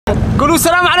قولوا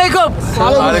السلام عليكم.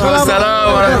 وعليكم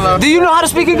السلام ورحمة الله. Do you know how to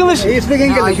speak English? He speak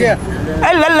English, yeah.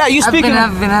 لا, you speak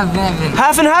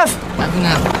half and half.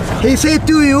 He said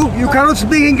to you, you cannot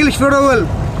speak English very well.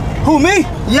 Who, me?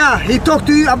 Yeah, he talked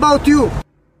to you about you.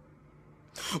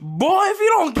 Boy, if you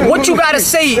don't... What you gotta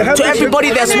say to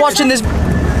everybody that's watching this...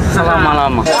 سلام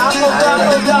عليكم.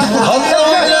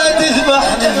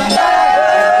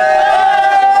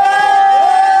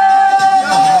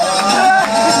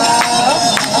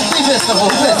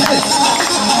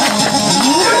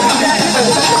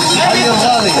 حيو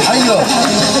غالي حيو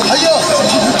حيو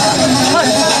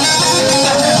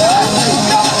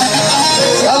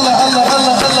الله الله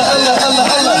الله الله الله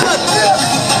الله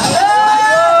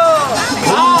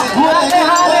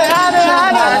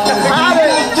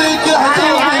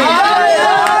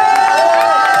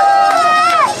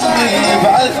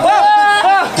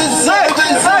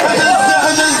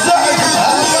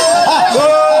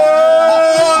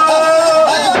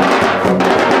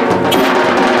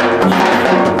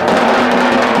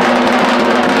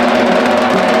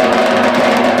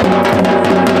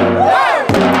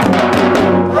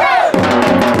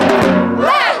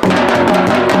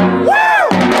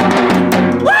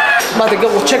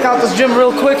We'll check out this gym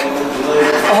real quick.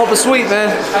 I hope it's sweet, man.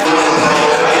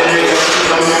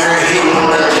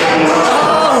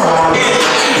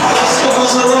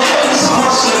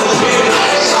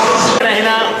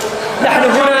 نحن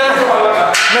هنا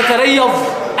نتريض.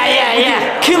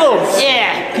 Kilos.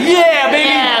 Yeah,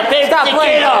 baby. Stop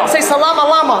playing. Say salama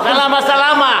lama.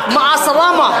 Salama. Ma'a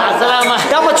salama. Salama.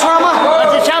 Dama trama.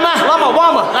 Chama. Lama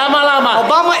wama. Lama.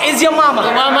 Obama is your mama.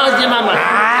 Mama is your mama.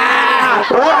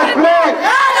 واحد اثنين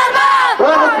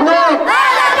واحد اثنين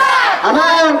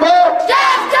أمام فوق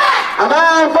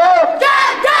أمام فوق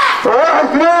واحد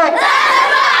اثنين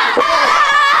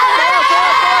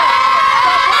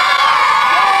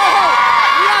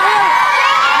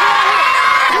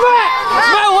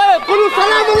اسمعوا ولد قولوا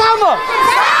سلام لما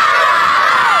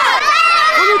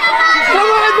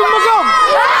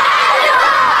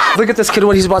Look at this kid,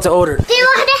 what he's about to order.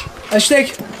 Steak.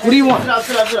 What do you want?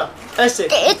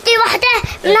 ادي واحدة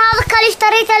من هذاك اللي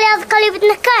اشتريته اللي هذاك اللي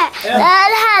بتنكه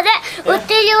لهذا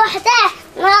وادي واحدة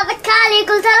من هذاك اللي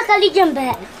قلت لك اللي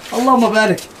جنبها. اللهم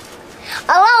بارك.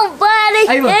 اللهم بارك.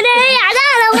 أيوة. أنا هي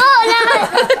علانة ولا.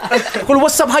 قول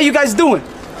what's up, how you guys doing?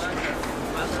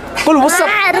 قول what's up. ما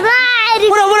أعرف.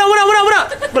 What up?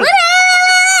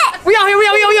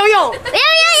 Yo.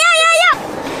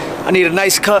 I need a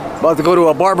nice cut. About to go to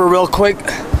a barber real quick.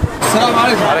 السلام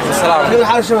عليكم. وعليكم السلام. كيف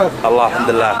الحال شباب؟ الله الحمد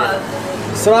لله.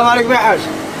 السلام عليكم يا حاج.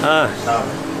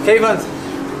 كيف أنت؟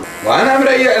 وأنا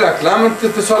مريح لك لا من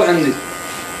تتصل عندي.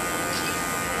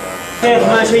 كيف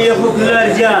ما شيخوك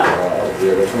الرجال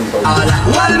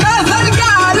والمثل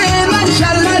قال من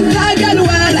شلت ثقل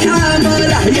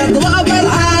والحامله يضرب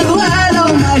العاد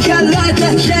ولو ما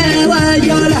شلته شيء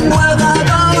رجله وغدر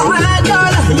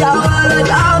عدله يا ولد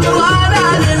امرنا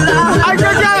لله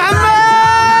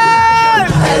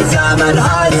الزمن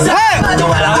هالزمن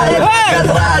والعيب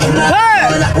كثرتنا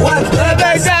واكتب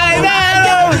زينه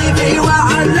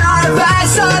وعلى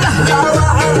فسله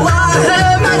شرع الله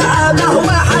ملعبه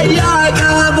وحياك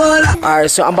ابوله.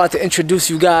 Alright, so I'm about to introduce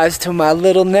you guys to my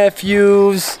little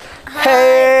nephews.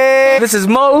 Hey! This is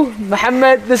Mo,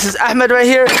 Muhammad, this is Ahmed right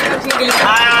here.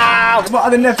 Ah, my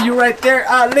other nephew right there,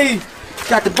 Ali.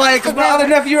 Got the bike, my other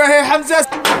nephew right here, Hamza.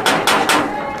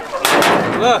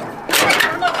 Look.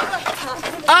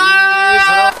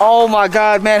 Oh my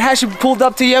God, man! Hashim pulled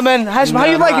up to Yemen. Hashim, how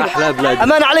you like it?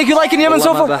 Aman Alik, you liking Yemen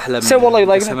so far? Say wallah, you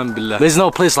liking it? There's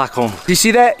no place like home. You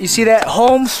see that? You see that?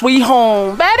 Home, sweet home,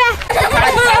 baby.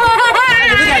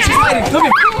 Look at her, she's hiding. Look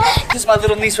at her. This is my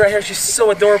little niece right here. She's so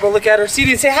adorable. Look at her. See,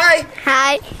 say hi.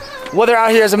 Hi. Weather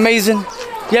out here is amazing.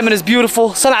 Yemen is beautiful.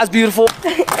 Sana'a is beautiful. 1,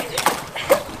 2,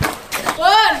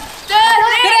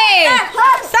 3.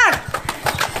 Start.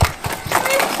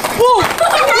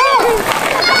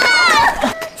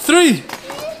 3,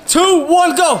 2,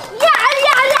 1, go. يا علي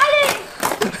يا علي علي.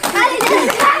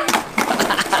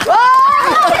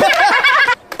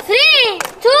 3,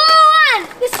 2, 1.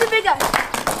 لسه بقى.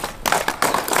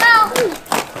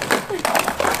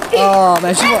 Oh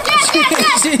man, she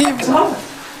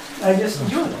I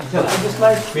just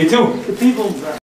like me too. The people